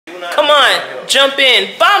jump in.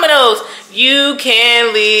 Vominos, you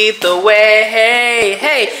can lead the way. Hey,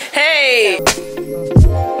 hey, hey.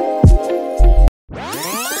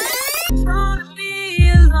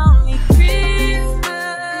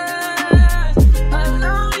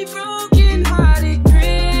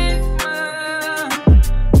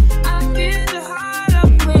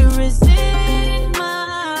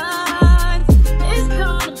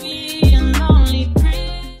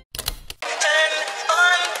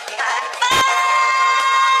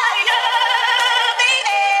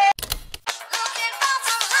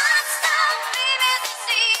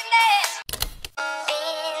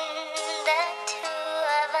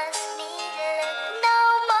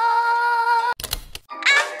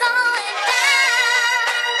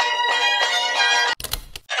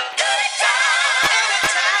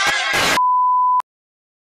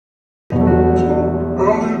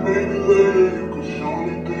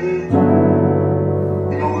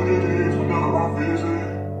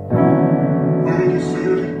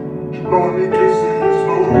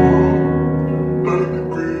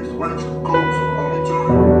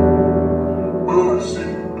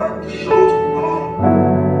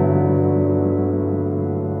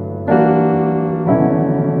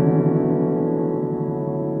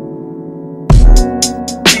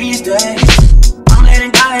 I'm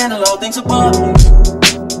letting God handle all things above me.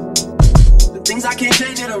 The things I can't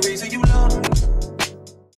change are the reason you love me.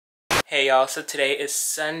 Hey y'all, so today is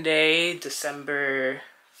Sunday, December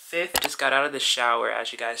 5th. Just got out of the shower,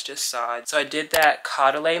 as you guys just saw. So I did that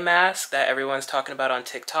Caudalie mask that everyone's talking about on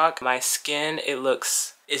TikTok. My skin,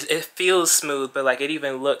 it feels smooth, but like it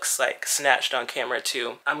even looks like snatched on camera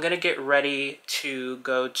too. I'm gonna get ready to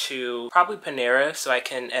go to probably Panera so I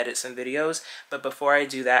can edit some videos. But before I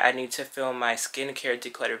do that, I need to film my skincare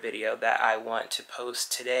declutter video that I want to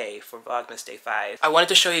post today for Vlogmas Day 5. I wanted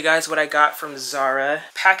to show you guys what I got from Zara.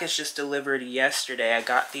 Package just delivered yesterday. I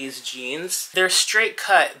got these jeans. They're straight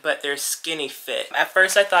cut, but they're skinny fit. At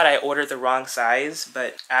first I thought I ordered the wrong size,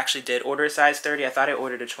 but I actually did order a size 30. I thought I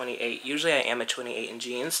ordered a 28. Usually I am a 28 in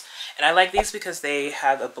jeans. And I like these because they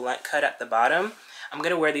have a blunt cut at the bottom. I'm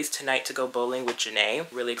gonna wear these tonight to go bowling with Janae.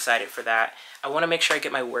 Really excited for that. I want to make sure I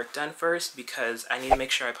get my work done first because I need to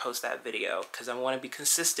make sure I post that video because I want to be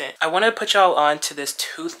consistent. I want to put y'all on to this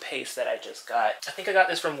toothpaste that I just got. I think I got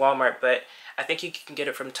this from Walmart, but I think you can get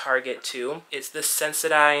it from Target too. It's the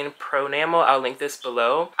Sensodyne Pro Enamel. I'll link this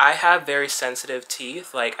below. I have very sensitive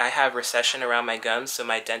teeth. Like I have recession around my gums, so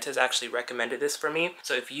my dentist actually recommended this for me.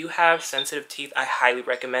 So if you have sensitive teeth, I highly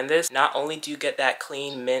recommend this. Not only do you get that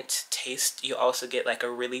clean mint taste, you also get like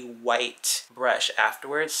a really white brush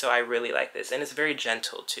afterwards. So I really like this. And it's very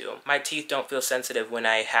gentle too. My teeth don't feel sensitive when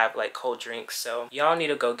I have like cold drinks. So y'all need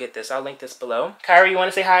to go get this. I'll link this below. Kyra, you want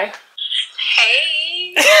to say hi?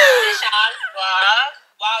 Hey, Dishon vlog.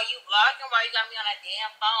 While you vlogging, while you got me on a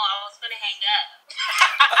damn phone, I was gonna hang up.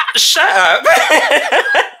 Shut up.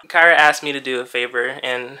 Kyra asked me to do a favor,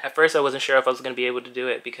 and at first I wasn't sure if I was gonna be able to do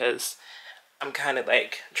it because I'm kind of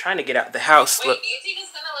like trying to get out the house. Wait, do you think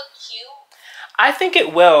it's gonna look cute? I think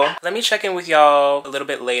it will. Let me check in with y'all a little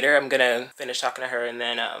bit later. I'm gonna finish talking to her and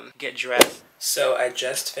then get dressed. So I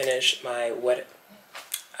just finished my what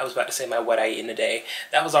I eat in a day.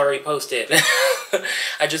 That was already posted.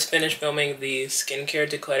 I just finished filming the skincare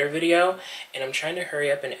declutter video and I'm trying to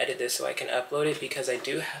hurry up and edit this so I can upload it because I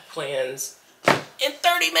do have plans in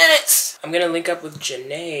 30 minutes. I'm gonna link up with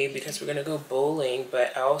Janae because we're gonna go bowling,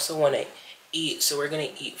 but I also want to eat, so we're gonna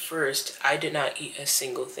eat first. I did not eat a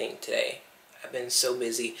single thing today. I've been so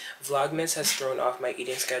busy. Vlogmas has thrown off my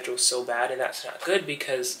eating schedule so bad, and that's not good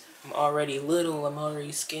because I'm already little, I'm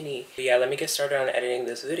already skinny. But yeah, let me get started on editing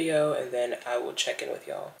this video and then I will check in with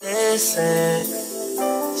y'all. Listen,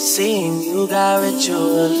 seeing you got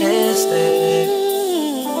ritualistic,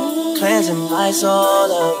 cleansing my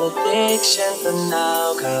soul of addiction for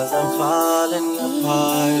now, cause I'm falling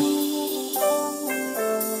apart.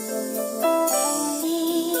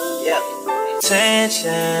 Yep.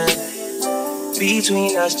 Tension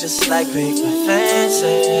between us just like paper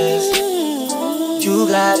fences. You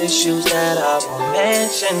got issues that I won't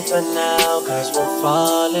mention for now, cause we're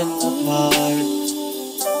falling apart.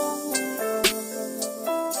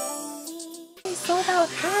 We sold out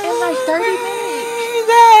in like 30 minutes.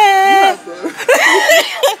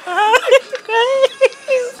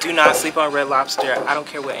 Do not sleep on Red Lobster. I don't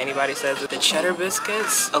care what anybody says. The cheddar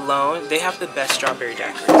biscuits alone, they have the best strawberry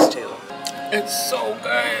daiquiris too. It's so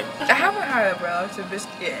good. I haven't had a Red Lobster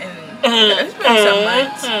biscuit in it's been some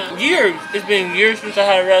months. Years. It's been years since I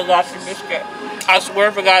had a Red Lobster biscuit. I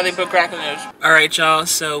swear for God they put crack in this. Alright y'all,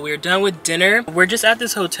 so we're done with dinner. We're just at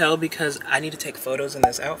this hotel because I need to take photos in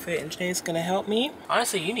this outfit and Jay's gonna help me.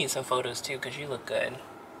 Honestly, you need some photos too because you look good.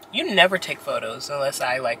 You never take photos unless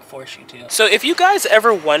I like force you to. So if you guys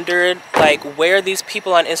ever wondered like where these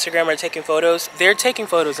people on Instagram are taking photos, they're taking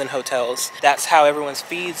photos in hotels. That's how everyone's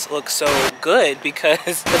feeds look so good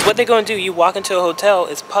because that's what they go and do. You walk into a hotel,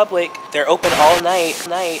 it's public, they're open all night.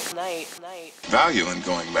 Value in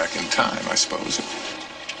going back in time, I suppose.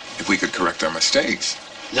 If we could correct our mistakes.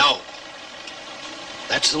 No.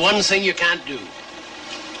 That's the one thing you can't do.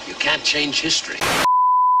 You can't change history.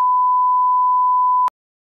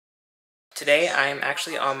 Today, I'm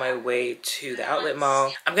actually on my way to the outlet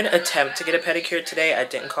mall. I'm gonna attempt to get a pedicure today. I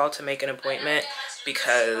didn't call to make an appointment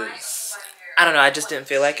because, I don't know, I just didn't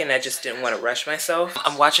feel like it and I just didn't want to rush myself.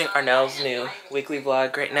 I'm watching Arnell's new weekly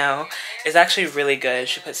vlog right now. It's actually really good.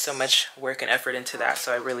 She puts so much work and effort into that,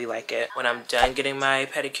 so I really like it. When I'm done getting my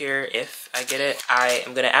pedicure, if I get it, I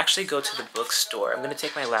am gonna actually go to the bookstore. I'm gonna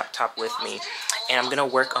take my laptop with me and I'm gonna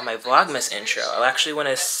work on my vlogmas intro. I actually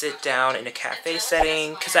wanna sit down in a cafe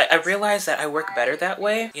setting because I realize that I work better that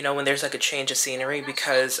way, you know, when there's like a change of scenery,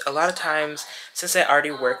 because a lot of times, since I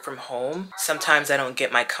already work from home, sometimes I don't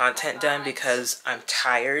get my content done because I'm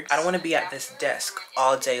tired. I don't wanna be at this desk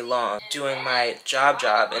all day long doing my job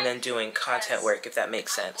and then doing content work, if that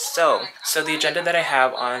makes sense. So the agenda that I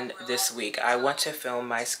have on this week, I want to film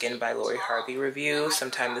my Skin by Lori Harvey review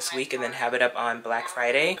sometime this week and then have it up on Black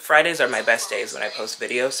Friday. Fridays are my best days when I post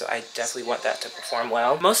videos, so I definitely want that to perform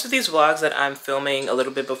well. Most of these vlogs that I'm filming a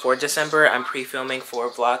little bit before December, I'm pre-filming for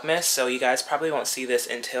Vlogmas, so you guys probably won't see this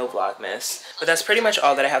until Vlogmas. But that's pretty much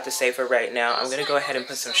all that I have to say for right now. I'm gonna go ahead and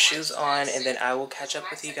put some shoes on and then I will catch up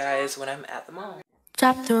with you guys when I'm at the mall.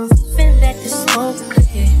 Drop the roof and let the smoke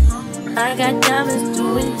clear. I got diamonds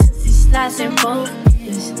doing slides and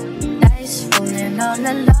focus. Dice rolling on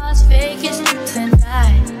the Las Vegas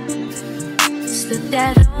tonight. Slip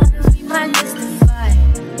that on and we might justify.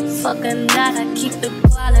 Fuck a night, I keep the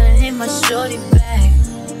koala in my shorty bag.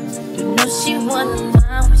 You know she wanna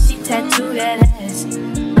mine when she tattoo that ass.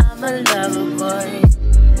 I'm a lover boy,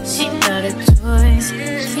 she not a choice.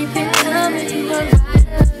 Keep it coming, you a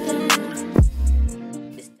rider.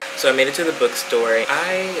 So I made it to the bookstore.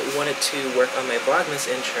 I wanted to work on my Vlogmas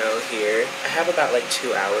intro here. I have about like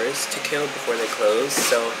 2 hours to kill before they close,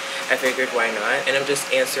 so I figured why not. And I'm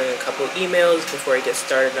just answering a couple emails before I get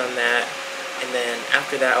started on that. And then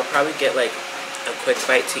after that, I'll probably get like a quick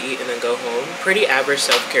bite to eat and then go home. Pretty average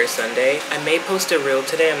self-care Sunday. I may post a reel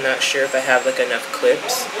today. I'm not sure if I have like enough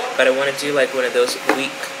clips, but I want to do like one of those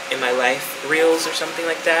week in my life reels or something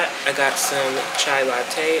like that. I got some chai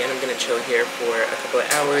latte and I'm gonna chill here for a couple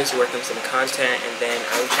of hours, work on some content, and then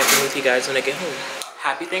I'll check in with you guys when I get home.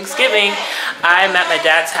 Happy Thanksgiving! I'm at my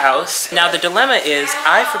dad's house. Now the dilemma is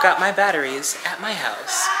I forgot my batteries at my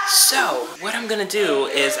house. So what I'm gonna do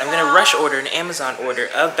is I'm gonna rush order an Amazon order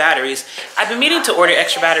of batteries. I've been meaning to order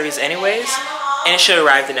extra batteries anyways, and it should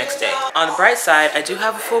arrive the next day. On the bright side, I do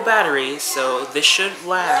have a full battery, so this should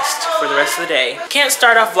last for the rest of the day. Can't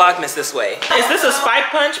start off Vlogmas this way. Is this a spike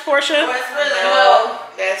punch, Portia? No,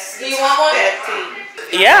 that's. Do you want one?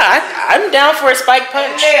 Yeah, I'm down for a spike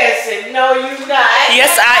punch. Listen, no, you not.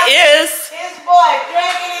 Yes, I is. This boy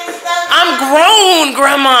drinking and stuff. I'm grown,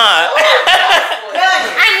 Grandma.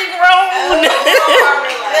 I'm grown.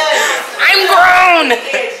 I'm grown.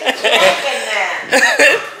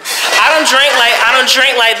 I don't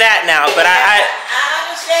drink like that now, but I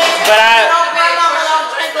understand. But Grandmama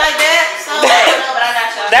don't drink like that. So, but I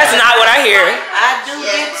got y'all. that's not what I hear. I do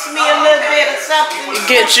get me a little bit of something.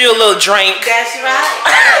 Get you a little drink. That's right.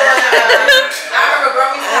 I remember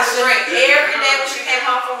Grandma used to drink every day when she came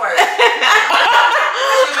home from work.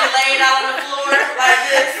 She'd be laying out on the floor like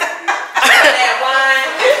this. That wine.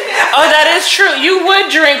 Oh, that is true. You would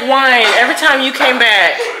drink wine every time you came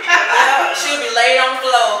back. She'd be laid on the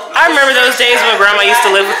floor. I remember those days when Grandma used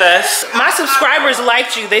to live with us. My subscribers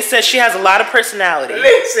liked you. They said she has a lot of personality.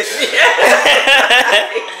 Listen.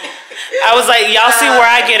 I was like, y'all see where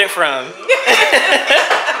I get it from.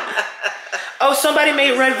 Oh, somebody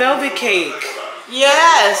made red velvet cake.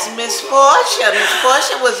 Yes, Miss Portia. Miss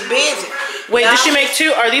Portia was busy. Wait, did she make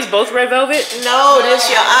two? Are these both red velvet? No, this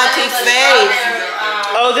your Auntie Faye.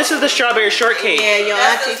 Oh, this is the strawberry shortcake. Yeah, your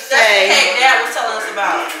Auntie Faye. That's the cake Dad was telling us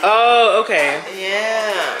about. Oh, okay.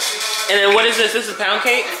 Yeah. And then what is this? This is pound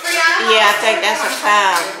cake? Yeah, I think that's a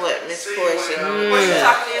pound with Miss Portia.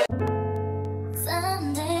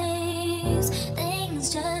 Some days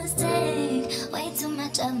things just take way too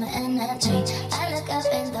much of my energy. I look up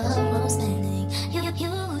and the whole room's spinning. You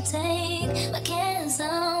take my cares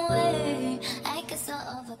away. I get so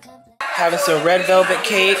overcome. having some red velvet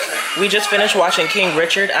cake. We just finished watching King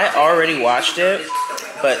Richard. I already watched it,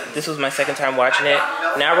 but this was my second time watching it.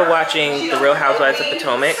 Now we're watching The Real Housewives of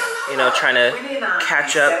Potomac, you know, trying to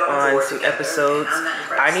catch up on some episodes.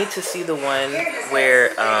 I need to see the one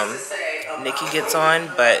where Nikki gets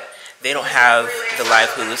on, but they don't have the live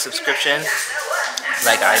Hulu subscription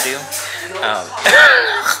like I do.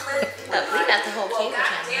 We got the whole cable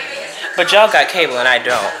channel. But y'all got cable and I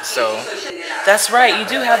don't, so. That's right, you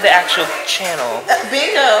do have the actual channel.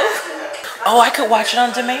 Bingo. Oh, I could watch it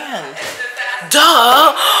on demand.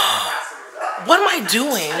 Duh! What am I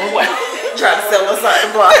doing? Trying to sell us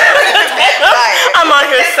something, boy. I'm on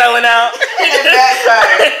here selling out.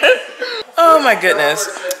 Oh my goodness.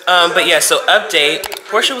 But yeah, so update.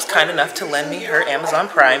 Portia was kind enough to lend me her Amazon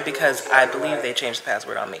Prime because I believe they changed the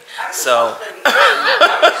password on me. So.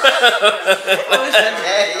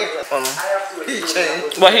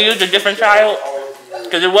 Well, he used a different child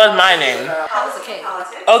because it was my name. How was the cake?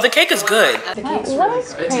 Oh, the cake is good. What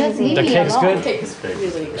is crazy? The cake's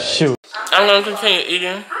good? Shoot. I'm going to continue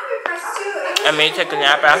eating. I may take a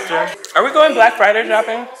nap after. Are we going Black Friday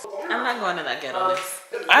shopping? I'm not going to that ghetto list.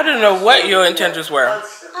 I didn't know what your intentions were.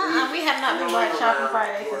 We have not been Black Shopping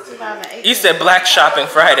Friday since 2008. You said Black Shopping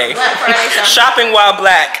Friday. Black Friday shopping. Shopping while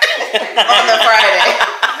black. On the Friday.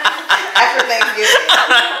 After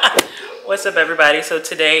Thanksgiving. What's up, everybody? So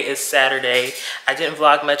today is Saturday. I didn't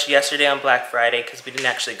vlog much yesterday on Black Friday because we didn't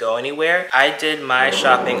actually go anywhere. I did my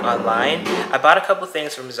shopping online. I bought a couple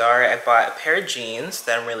things from Zara. I bought a pair of jeans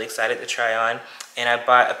that I'm really excited to try on. And I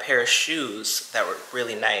bought a pair of shoes that were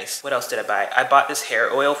really nice. What else did I buy? I bought this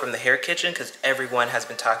hair oil from the Hair Kitchen because everyone has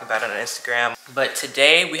been talking about it on Instagram. But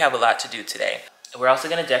today, we have a lot to do today. We're also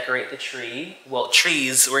gonna decorate the tree. Well,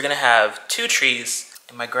 trees. We're gonna have 2 trees.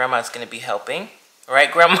 And my grandma's gonna be helping. All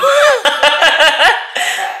right, Grandma?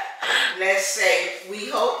 Let's say, we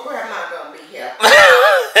hope Grandma gonna be here.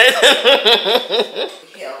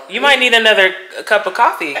 You might need another cup of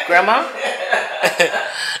coffee, Grandma.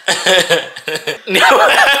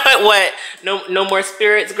 What? No more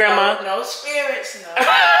spirits, Grandma? No spirits, no. I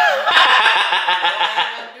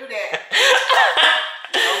don't do that.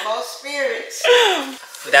 No more spirits.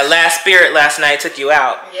 That last spirit last night took you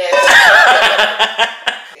out. Yes.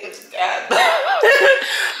 It's God.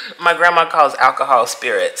 My grandma calls alcohol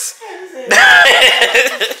spirits.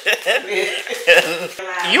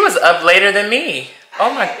 You was up later than me.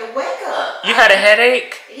 Oh my. I had to wake up. You had a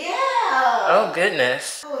headache? Yeah. Oh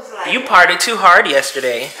goodness. I was like, You partied too hard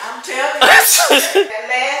yesterday. I'm telling you, that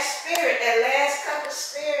last spirit, that last cup of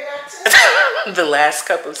spirit I took. The last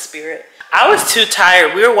cup of spirit. I was too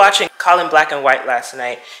tired. We were watching Colin Black and White last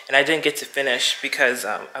night, and I didn't get to finish because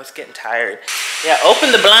I was getting tired. Yeah,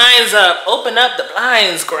 open the blinds up. Open up the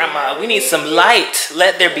blinds, Grandma. We need some light.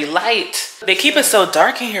 Let there be light. They keep it so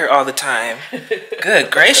dark in here all the time. Good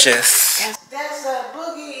gracious. That's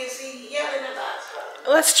Boogie. Is he yelling about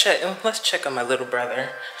something? Let's check on my little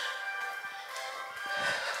brother.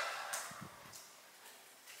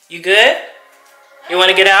 You good? You want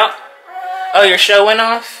to get out? Oh, your show went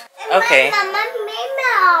off? Okay.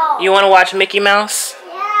 You want to watch Mickey Mouse?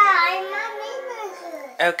 Yeah, I love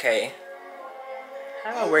Mickey Mouse. Okay.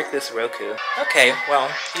 How do I work this Roku? Okay, well,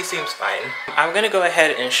 he seems fine. I'm gonna go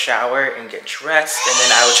ahead and shower and get dressed, and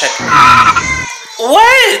then I will check.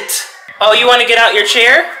 What? Oh, you want to get out your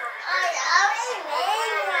chair?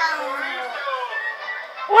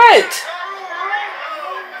 What?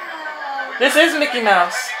 This is Mickey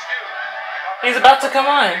Mouse. He's about to come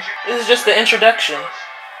on. This is just the introduction.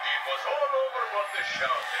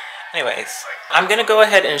 Anyways, I'm gonna go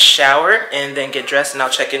ahead and shower and then get dressed, and I'll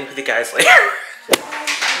check in with you guys later.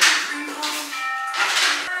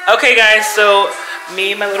 Okay guys, so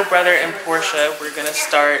me, my little brother, and Portia, we're gonna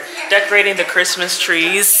start decorating the Christmas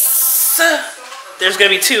trees. There's gonna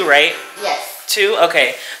be 2, right? Yes. 2?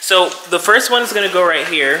 Okay. So the first one is gonna go right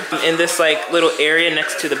here in this like little area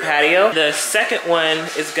next to the patio. The second one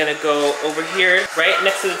is gonna go over here, right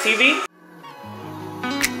next to the TV.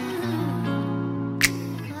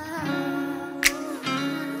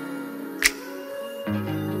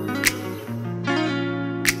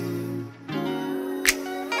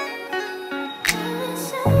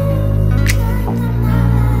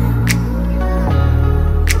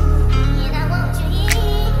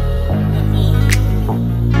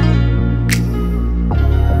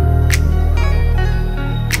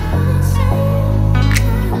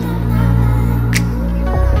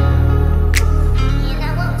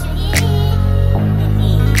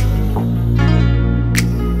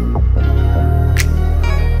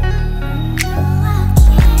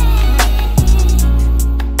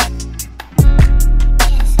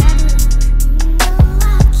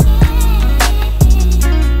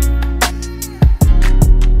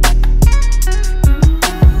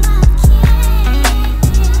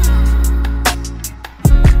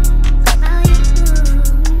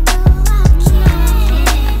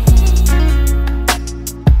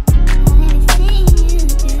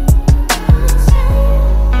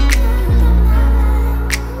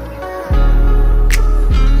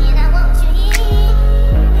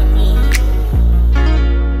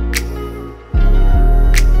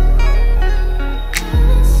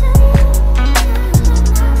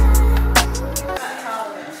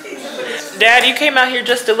 came out here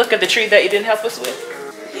just to look at the tree that you didn't help us with?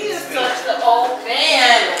 He's such the old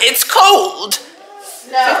man. It's cold.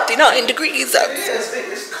 No. 59 degrees out.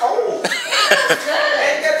 It's cold.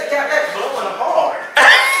 Ain't got that blowing hard.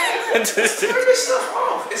 Turn this stuff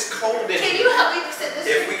off. It's cold in Can here. you help me sit this?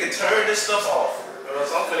 If we could turn this stuff off, or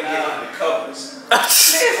else I'm gonna get in the covers.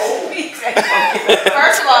 It's cold.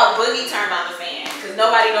 First of all, Boogie turned on the fan because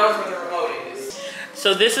nobody knows where the remote is.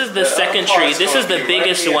 So this is the second tree. This is the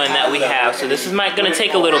biggest one that we have. So this is gonna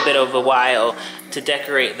take a little bit of a while to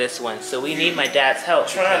decorate this one. So we need my dad's help.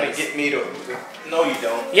 Trying to get me to. No, you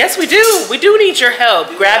don't. Yes, we do. We do need your help.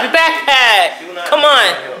 Grab your backpack. Come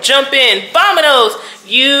on, jump in. Vominos.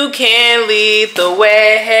 You can lead the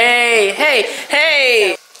way. Hey, hey,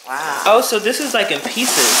 hey. Wow. Oh, so this is like in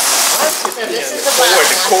pieces. So this is the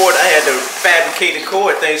The cord. I had to fabricate the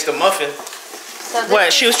cord thanks to Muffin. So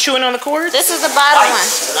What? She was chewing on the cord? This is the bottom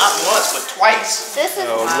Twice. Not once, but twice. This is.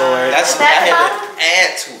 Oh Lord. That's I had to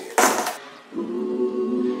add to it.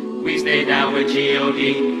 We stay down with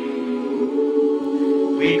G.O.D.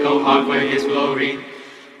 We go hard for His glory.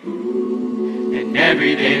 And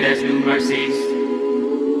every day there's new mercies.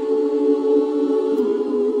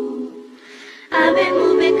 I've been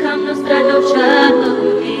moving, come no start, no trouble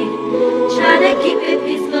for me. Trying to keep it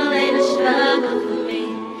peaceful, ain't a struggle for me.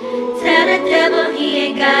 Tell the devil he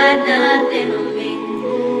ain't got nothing on me.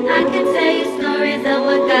 I can tell you stories of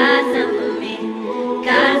what God's done for me.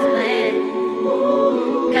 God's plan,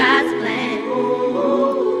 God's plan.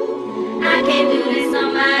 I can't do this on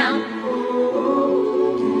my own.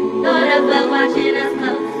 Lord above watching us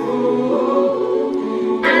close.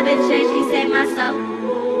 I've been changed, he saved my soul.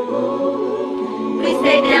 We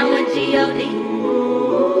stay down with G.O.D.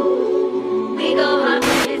 We go hard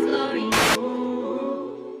for His glory.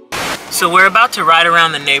 So we're about to ride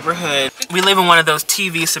around the neighborhood. We live in one of those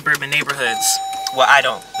TV suburban neighborhoods. Well, I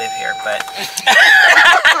don't live here, but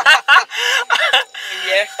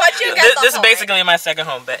yeah. But you got This is basically my second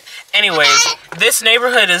home. But anyways, this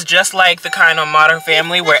neighborhood is just like the kind on Modern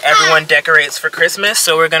Family where everyone decorates for Christmas.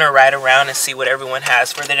 So we're gonna ride around and see what everyone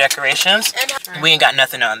has for the decorations. We ain't got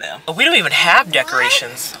nothing on them. We don't even have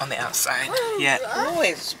decorations on the outside yet. Oh,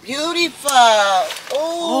 it's beautiful.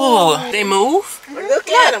 Oh, they move? Look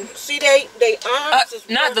at them. See, they arms.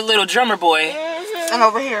 Not the little drummer boy. And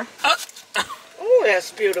over here. Oh,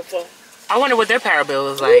 that's beautiful. I wonder what their power bill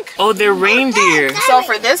is like. Oh, they're reindeer. So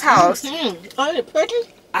for this house, Are they pretty?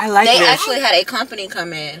 I like they this. actually had a company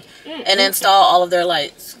come in and install all of their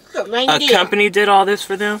lights. A company did all this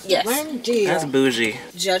for them? Yes. That's bougie.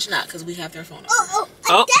 Judge not, because we have their phone number.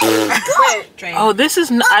 Oh, this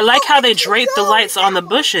is. I like how they drape the lights on the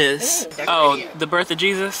bushes. Oh, the birth of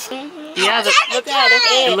Jesus. Yeah, Look at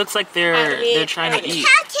it. it looks like they're trying to eat.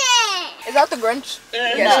 Is that the Grinch?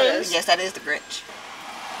 Yes, that is the Grinch.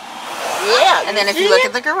 Yeah. And then if you look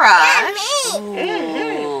at the garage.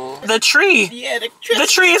 Ooh. The tree. Yeah, The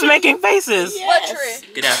tree is making faces. What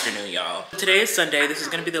tree? Good afternoon, y'all. Today is Sunday. This is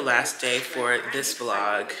going to be the last day for this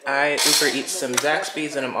vlog. I Uber Eats some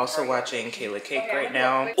Zaxby's and I'm also watching Kayla Cake right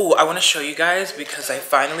now. Oh, I want to show you guys because I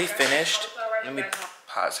finally finished. Let me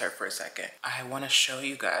pause her for a second. I want to show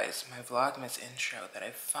you guys my vlogmas intro that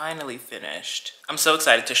I finally finished. I'm so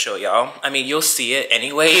excited to show y'all. I mean, you'll see it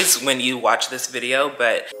anyways when you watch this video,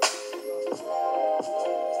 but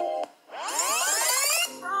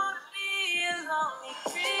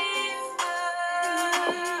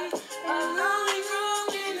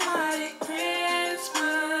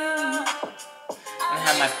I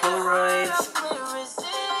have my Polaroids.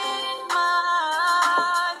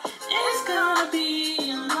 It's gonna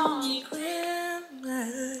be a lonely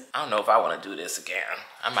Christmas. I don't know if I want to do this again.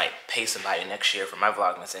 I might pay somebody next year for my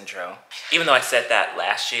Vlogmas intro. Even though I said that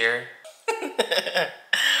last year.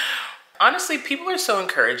 Honestly, people are so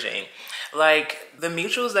encouraging. Like, the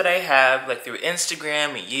mutuals that I have, like through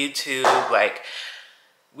Instagram and YouTube, like,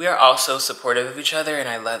 we are all so supportive of each other and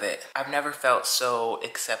I love it. I've never felt so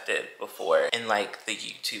accepted before in like the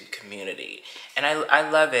YouTube community. And I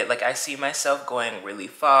love it. Like I see myself going really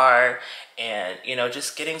far and, you know,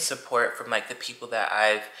 just getting support from like the people that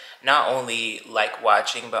I've not only like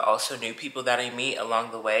watching, but also new people that I meet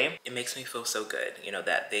along the way. It makes me feel so good, you know,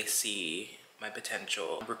 that they see my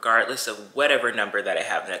potential, regardless of whatever number that I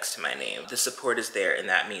have next to my name. The support is there and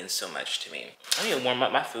that means so much to me. I need to warm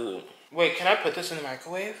up my food. Wait, can I put this in the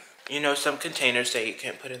microwave? You know, some containers say you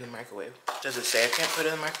can't put it in the microwave. Does it say I can't put it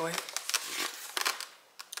in the microwave?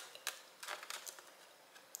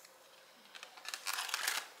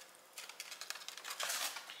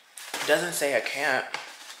 It doesn't say I can't.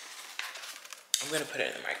 I'm gonna put it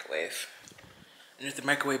in the microwave. And if the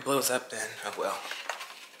microwave blows up, then oh well.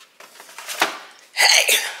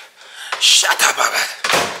 Hey! Shut up, Baba.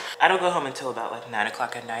 I don't go home until about like 9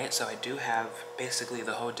 o'clock at night, so I do have basically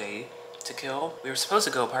the whole day to kill. We were supposed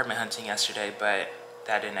to go apartment hunting yesterday, but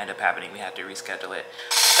that didn't end up happening. We had to reschedule it.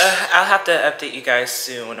 I'll have to update you guys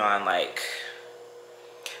soon on like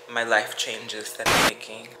my life changes that I'm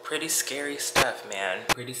making. Pretty scary stuff, man.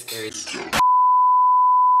 Pretty scary stuff.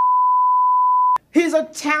 He's a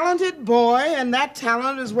talented boy, and that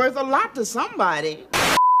talent is worth a lot to somebody.